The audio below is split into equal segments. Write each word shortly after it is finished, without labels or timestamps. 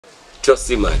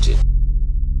Just imagine.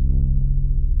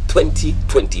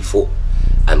 2024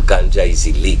 and ganja is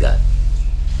illegal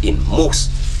in most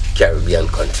Caribbean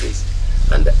countries.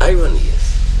 And the irony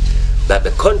is that the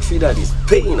country that is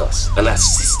paying us and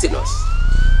assisting us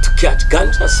to catch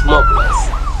ganja smugglers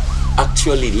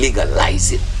actually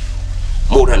legalized it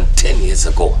more than 10 years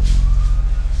ago.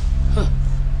 Huh.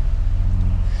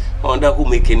 I wonder who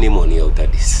making the money out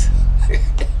of this.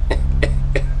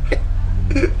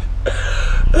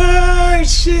 Oh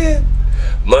shit.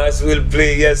 Mass will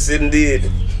play, yes indeed.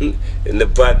 In the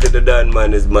party the Dan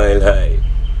man is mile high.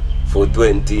 For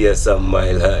 20 years I'm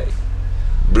mile high.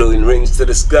 Blowing rings to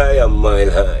the sky I'm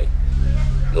mile high.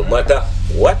 No matter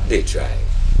what they try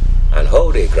and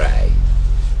how they cry,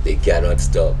 they cannot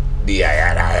stop the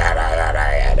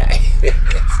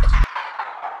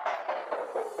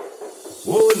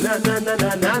Oh na na na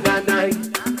na na na na.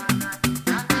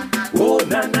 Oh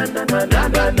na na na na na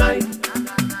na na.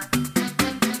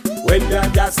 When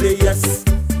Jaja say yes,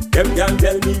 them can't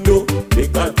tell me no.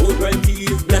 Because 420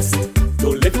 is blessed to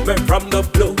lift me from the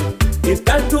flow. It's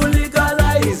time to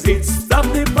legalize it, stop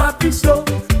the poppy show.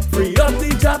 Free up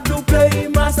the job to play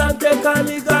mass and take a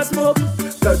legal smoke.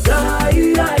 Cause I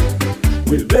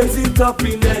will blaze it up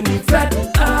in any flat.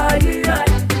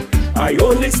 I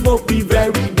only smoke the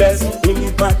very best. In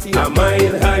the party a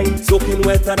mile high, soaking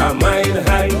wet at a mile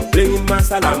high, playing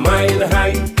mass at a mile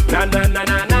high. Na na na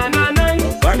na na na na.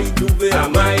 Body duve a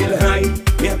mile high,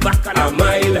 yeah back at a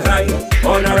mile high,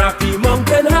 on a rocky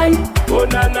mountain high. Oh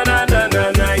na na na na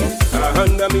na na. I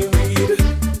hunger me weed,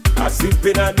 I sip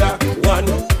in a dark one,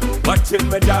 watching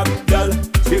my dog girl,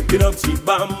 shaking up she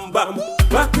bam bam,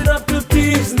 backing up to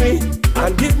tease me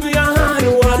and give me a hard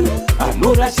one. I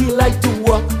know that she like to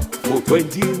walk.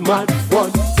 420 is mad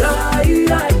fun.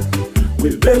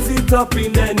 We'll blaze it up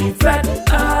in any flat.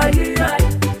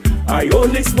 I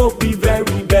only smoke the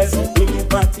very best. In the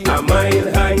party a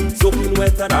mile high, soaking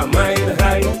wet at a mile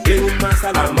high, playing mass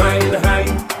at a mile high.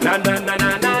 Na na na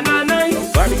na na na na.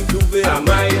 Body duve a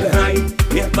mile high,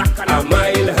 yeah back at a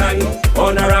mile high,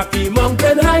 on a rocky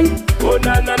mountain high. Oh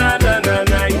na na na na na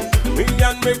na. Me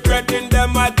and me friend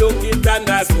them a duck it and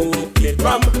a smoke it.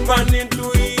 From morning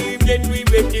to evening we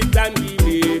wake it and we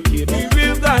make it. The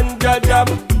real ganja job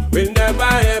will never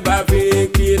ever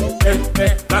fake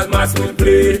it. Cause mass will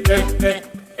play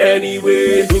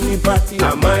anyway. In the party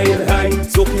a mile high,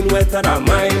 soaking wet at a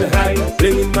mile high,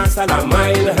 playing mass at a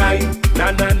mile high.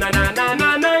 Na na na na na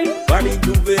na na. Body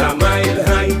duve a mile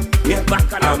high, yeah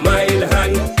back at a mile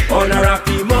high, on a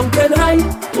rocky mountain high.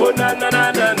 Oh na na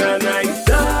na na na na.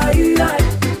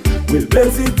 We'll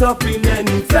blaze it up in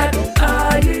any flat.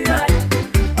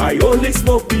 I only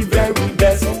smoke the very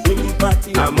best. In the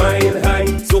party a mile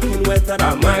high, soaking wet at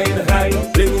a mile high,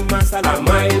 playing mass at a mile high.